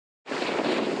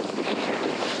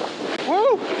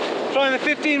Trying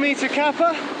the 15-meter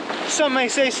Capa. Some may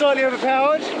say slightly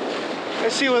overpowered.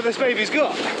 Let's see what this baby's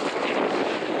got.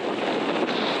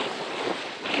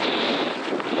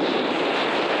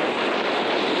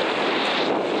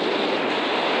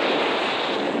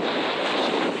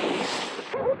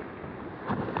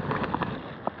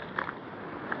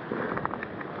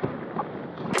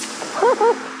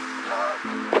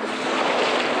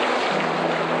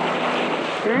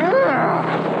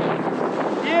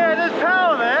 Yeah, there's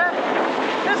power there.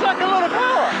 There's like a lot of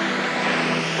power.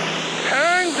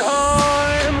 Hang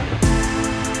time!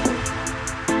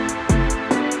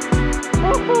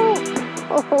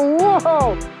 Oh,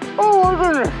 wow! Oh my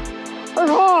goodness!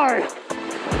 It's high!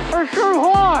 It's so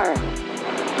high!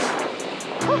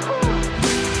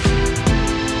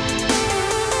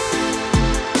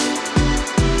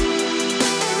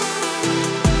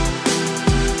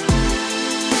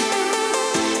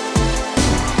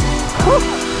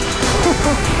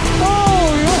 Oh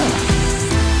yeah!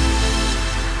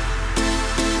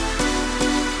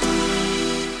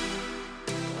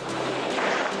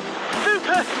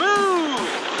 Super smooth!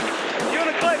 You want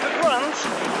to kite for grunt?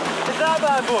 It's that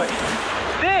bad boy.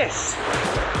 This is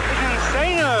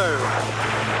insano!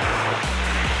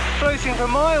 Floating for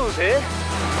miles here.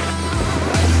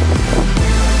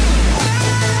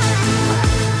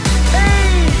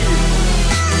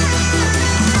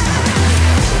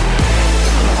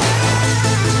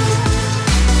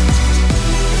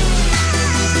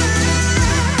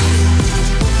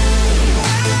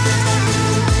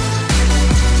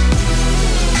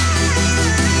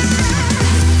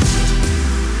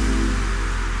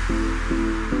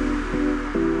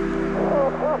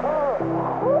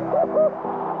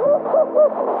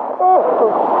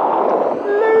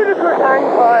 Ludicrous hang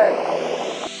time!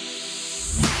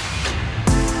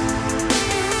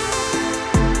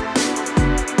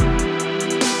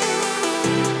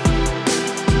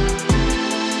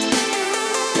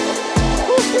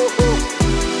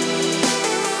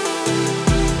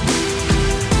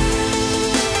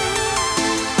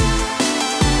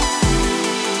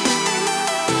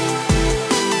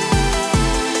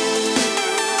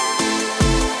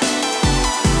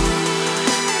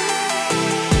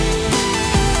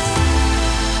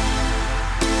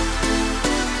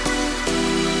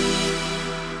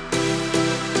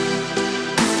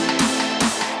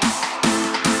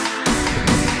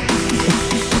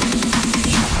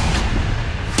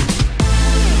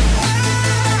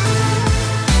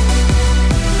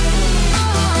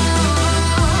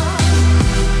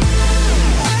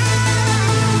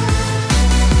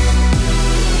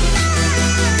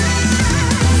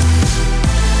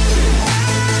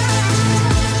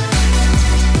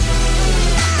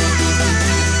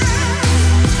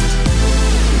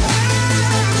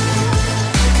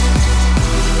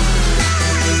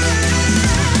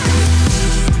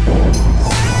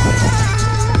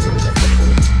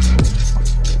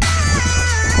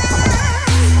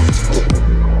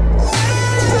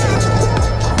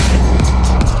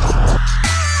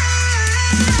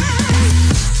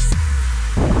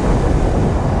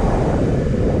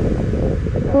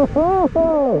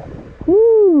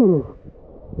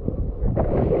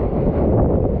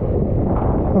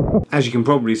 As you can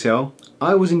probably tell,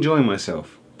 I was enjoying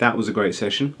myself. That was a great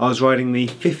session. I was riding the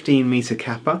 15-meter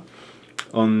Capa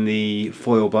on the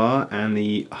foil bar and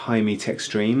the Jaime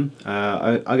textreme.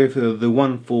 I go for the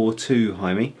 142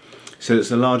 Jaime, so it's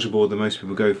a larger board than most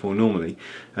people go for normally.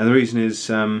 And the reason is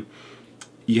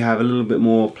you have a little bit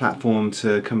more platform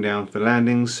to come down for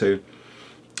landings, so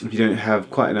if you don't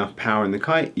have quite enough power in the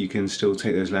kite, you can still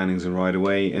take those landings and ride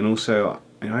away. And also,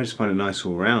 I just find it nice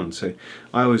all around. So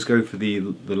I always go for the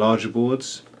larger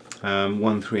boards.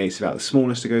 138 is about the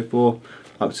smallest to go for.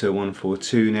 Up to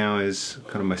 142 now is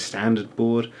kind of my standard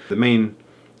board. The main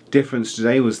difference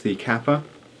today was the Capa.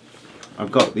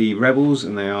 I've got the Rebels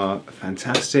and they are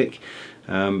fantastic.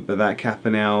 But that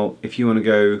Capa now, if you want to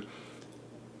go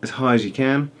as high as you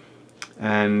can,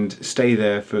 and stay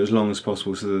there for as long as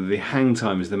possible, so that the hang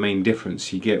time is the main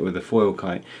difference you get with a foil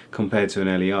kite compared to an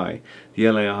LEI.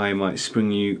 The LEI might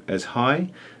spring you as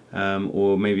high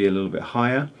or maybe a little bit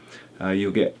higher.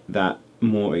 You'll get that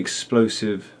more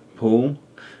explosive pull,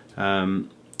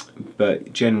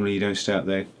 but generally you don't stay up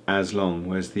there as long,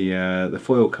 whereas the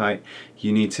foil kite,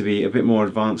 you need to be a bit more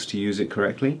advanced to use it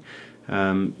correctly.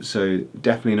 So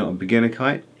definitely not a beginner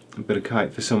kite, but a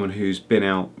kite for someone who's been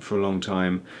out for a long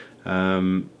time,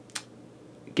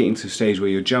 getting to a stage where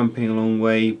you're jumping a long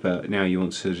way, but now you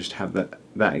want to just have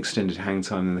that extended hang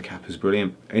time, and the Capa's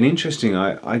brilliant. And interesting,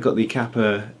 I got the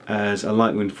Capa as a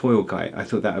light wind foil kite. I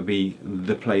thought that would be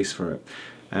the place for it,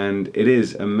 and it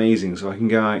is amazing. So I can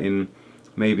go out in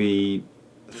maybe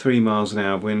 3 miles an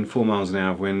hour of wind, 4 miles an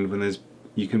hour of wind, when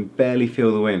you can barely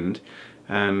feel the wind,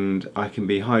 and I can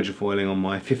be hydrofoiling on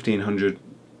my 1500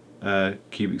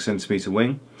 cubic centimetre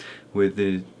wing with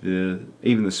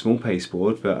even the small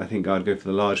pasteboard, but I think I'd go for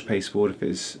the large pasteboard if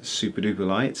it's super duper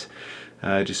light,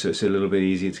 just so it's a little bit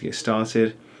easier to get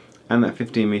started, and that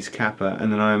 15-metre Capa,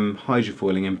 and then I'm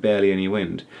hydrofoiling in barely any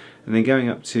wind, and then going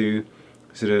up to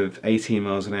sort of 18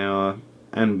 miles an hour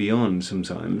and beyond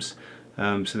sometimes.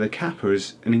 So the Capa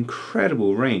is an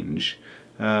incredible range,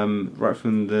 right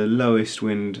from the lowest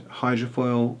wind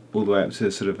hydrofoil all the way up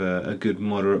to sort of a good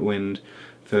moderate wind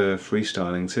for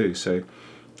freestyling too. So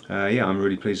yeah, I'm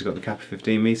really pleased I got the Capa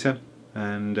 15-metre,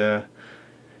 and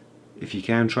if you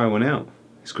can, try one out,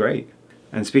 it's great.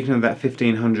 And speaking of that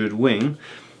 1500 wing,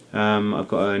 I've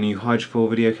got a new hydrofoil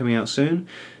video coming out soon,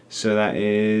 so that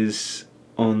is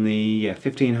on the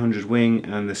 1500 wing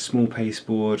and the small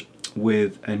pasteboard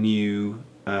with a new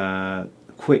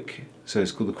quick, so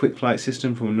it's called the quick flight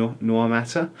system from Noir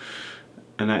Matter,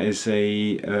 and that is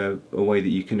a way that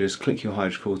you can just click your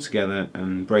hydrofoil together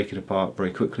and break it apart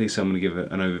very quickly. So I'm going to give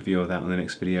an overview of that on the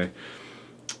next video.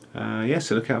 Yeah,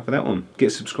 so look out for that one.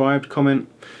 Get subscribed, comment,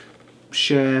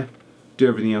 share, do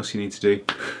everything else you need to do,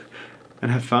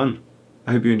 and have fun.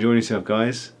 I hope you're enjoying yourself,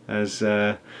 guys, as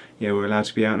yeah, we're allowed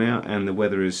to be out now and the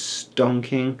weather is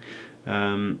stonking.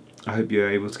 I hope you're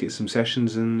able to get some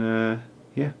sessions and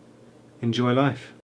yeah, enjoy life.